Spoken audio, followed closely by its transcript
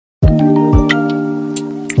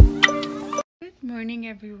morning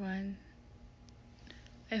everyone.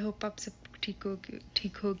 I hope आप सब ठीक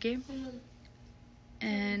होगे.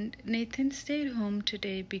 And Nathan stayed home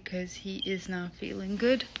today because he is not feeling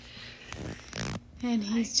good. And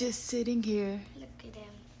he's just sitting here. Look at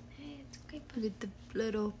him. Hey, it's okay. With the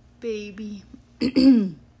little baby.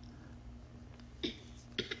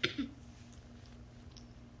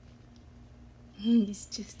 He's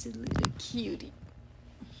just a little cutie.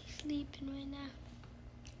 He's sleeping right now.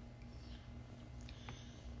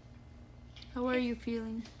 How are you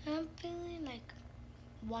feeling? I'm feeling like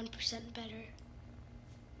 1% better.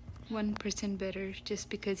 1% better just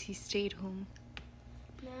because he stayed home.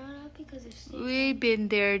 No, not because he stayed We've home. been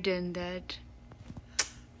there, done that.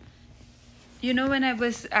 You know, when I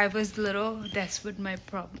was little, that's what my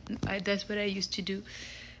problem. That's what I used to do.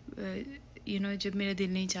 You know, जब मेरा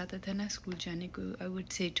दिल नहीं चाहता था ना school जाने को, I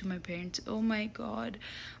would say to my parents, "Oh my God,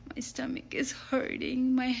 my stomach is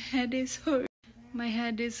hurting, my head is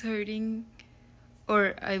hurting," or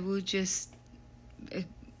I will just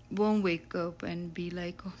won't wake up and be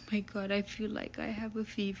like, "Oh my God, I feel like I have a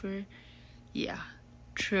fever." Yeah,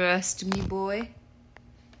 trust me, boy.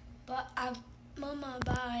 But I didn't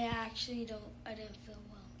feel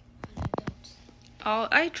well. And I don't. Oh,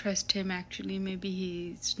 I trust him actually. Maybe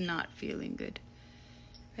he's not feeling good.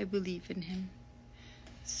 I believe in him.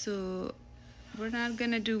 So we're not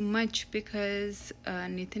gonna do much because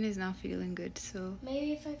Nathan is not feeling good. So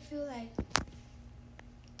Maybe if I feel like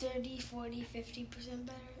 30, 40, 50%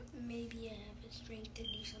 better, maybe I have the strength to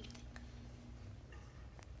do something.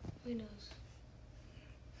 Who knows?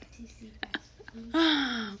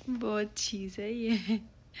 बहुत चीज़ है ये.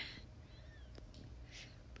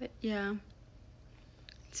 But yeah,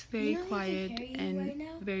 it's very quiet and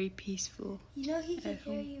right very peaceful. You know he can at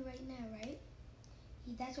hear home. you right now, right?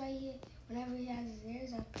 That's why whenever he has his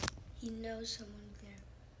ears up, he knows someone's there.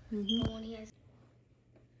 Mm-hmm. But when he has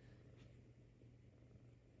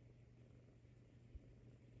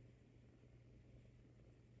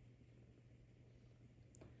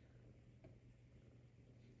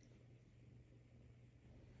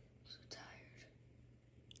so tired.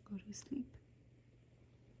 Go to sleep.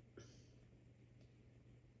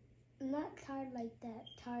 I'm not tired like that.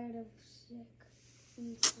 Tired of sick.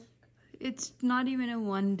 Being sick. It's not even a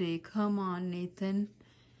one day. Come on, Nathan.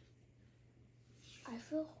 I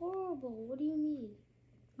feel horrible. What do you mean?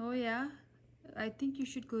 Oh yeah? I think you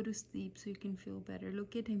should go to sleep so you can feel better.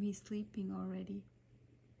 Look at him, he's sleeping already.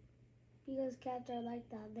 Because cats are like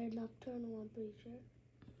that. They're nocturnal, I'm pretty sure.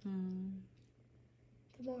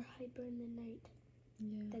 They're more hyper in the night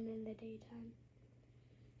than in the daytime.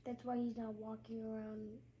 That's why he's not walking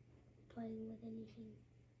around playing with anything.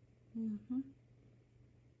 Mm-hmm.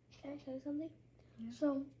 Can I tell you something? Yeah. So,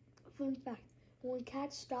 fun fact. When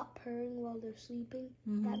cats stop purring while they're sleeping,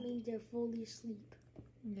 that means they're fully asleep.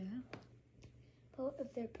 Yeah. But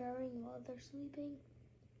if they're purring while they're sleeping,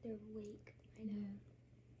 they're awake. I know. Yeah.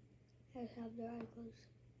 They just have their eyes closed.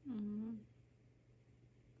 Mm-hmm.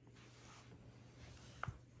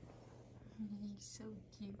 He's so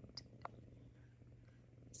cute.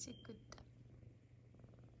 So good.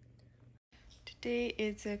 Today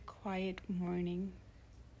is a quiet morning.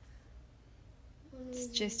 It's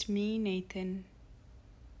just me, Nathan,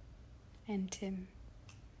 and Tim.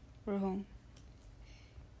 We're home.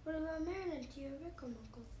 What about Marin? Do you have Rick or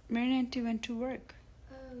Uncle? Marin Auntie went to work.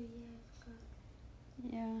 Oh, yeah, I forgot.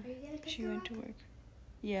 Yeah, Are you going to pick she her went up? to work.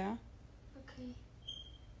 Yeah, Okay.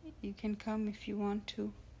 you can come if you want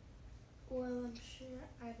to. Well, I'm sure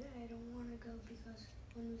I don't want to go because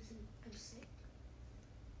I'm sick.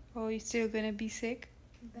 Oh, you still gonna be sick?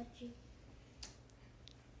 I bet you.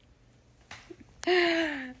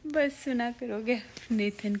 बस सुना करोगे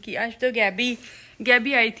Nathan की. आज तो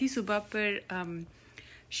गैबी आई थी सुबह पर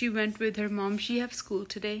she went with her mom. She have school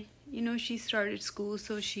today. You know, she started school,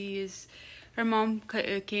 so her mom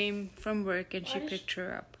came from work and she picked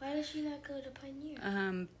her up. Why does she not go to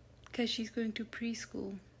Pioneer? Because she's going to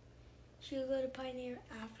preschool. She'll go to Pioneer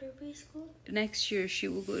after preschool? Next year she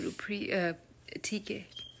will go to TK.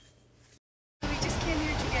 We just came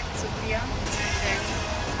here to get Sophia, and then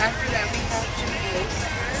after that we have to go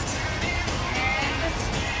somewhere. And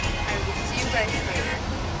I will see you guys later.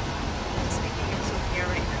 I'm speaking with Sophia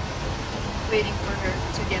right now, waiting for her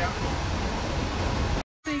to get off.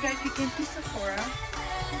 So you guys, we came to Sephora.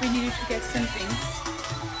 We needed to get some things.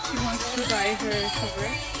 She wants to buy her cover,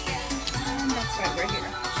 and that's why we're here.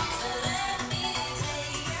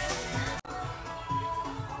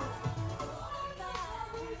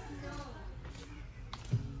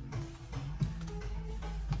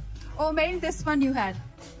 Oh, maybe this one you had.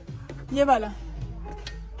 Ye wala.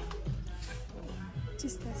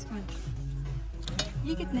 Just this one.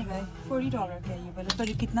 ये कितने का है? $40 का है ये वाला,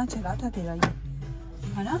 पर कितना चला था तेरा ये,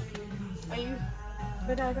 है ना?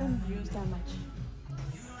 But I don't use that much.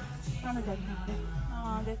 Not that much.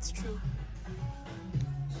 Ah, that's true.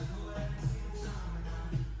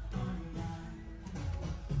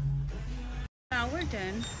 Now we're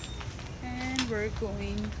done and we're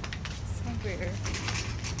going somewhere.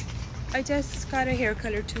 I just got a hair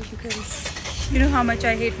color too because you know how much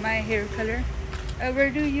I hate my hair color. Where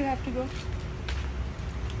do you have to go?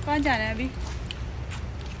 कहाँ जाना है अभी?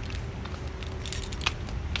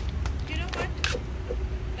 You know what?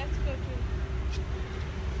 Let's go to.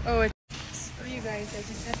 Oh, so you guys, I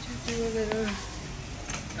just have to do a little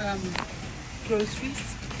groceries,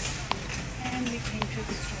 and we came to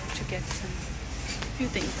the store to get some few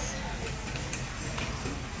things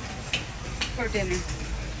for dinner.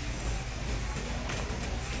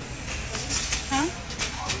 हाँ?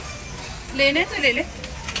 लेने तो ले ले.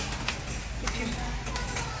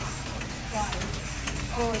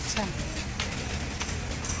 Oh, अच्छा.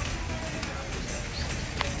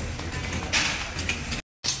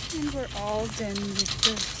 And we're all done with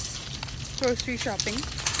the grocery shopping.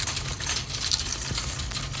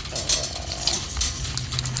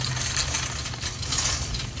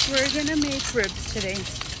 We're gonna make ribs today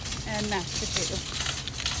and mashed potato.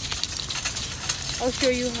 I'll show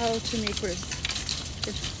you how to make ribs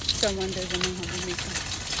if someone doesn't know how to make them.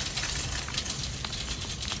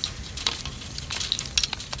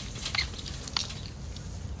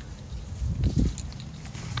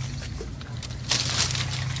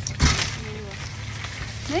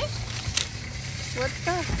 What's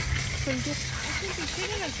that?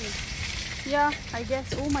 Yeah, I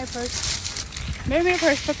guess. Oh, my purse. Maybe my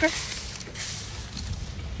purse, fucker.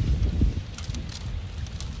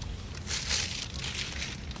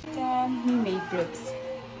 Then we made ribs.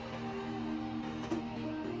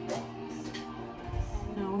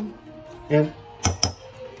 No. Yeah.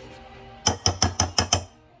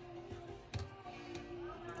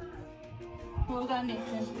 Hold on,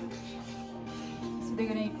 Nathan. So they're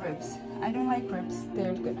gonna eat ribs. I don't like ribs.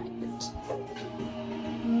 They're gonna eat it.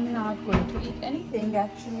 I'm not going to eat anything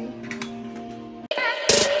actually.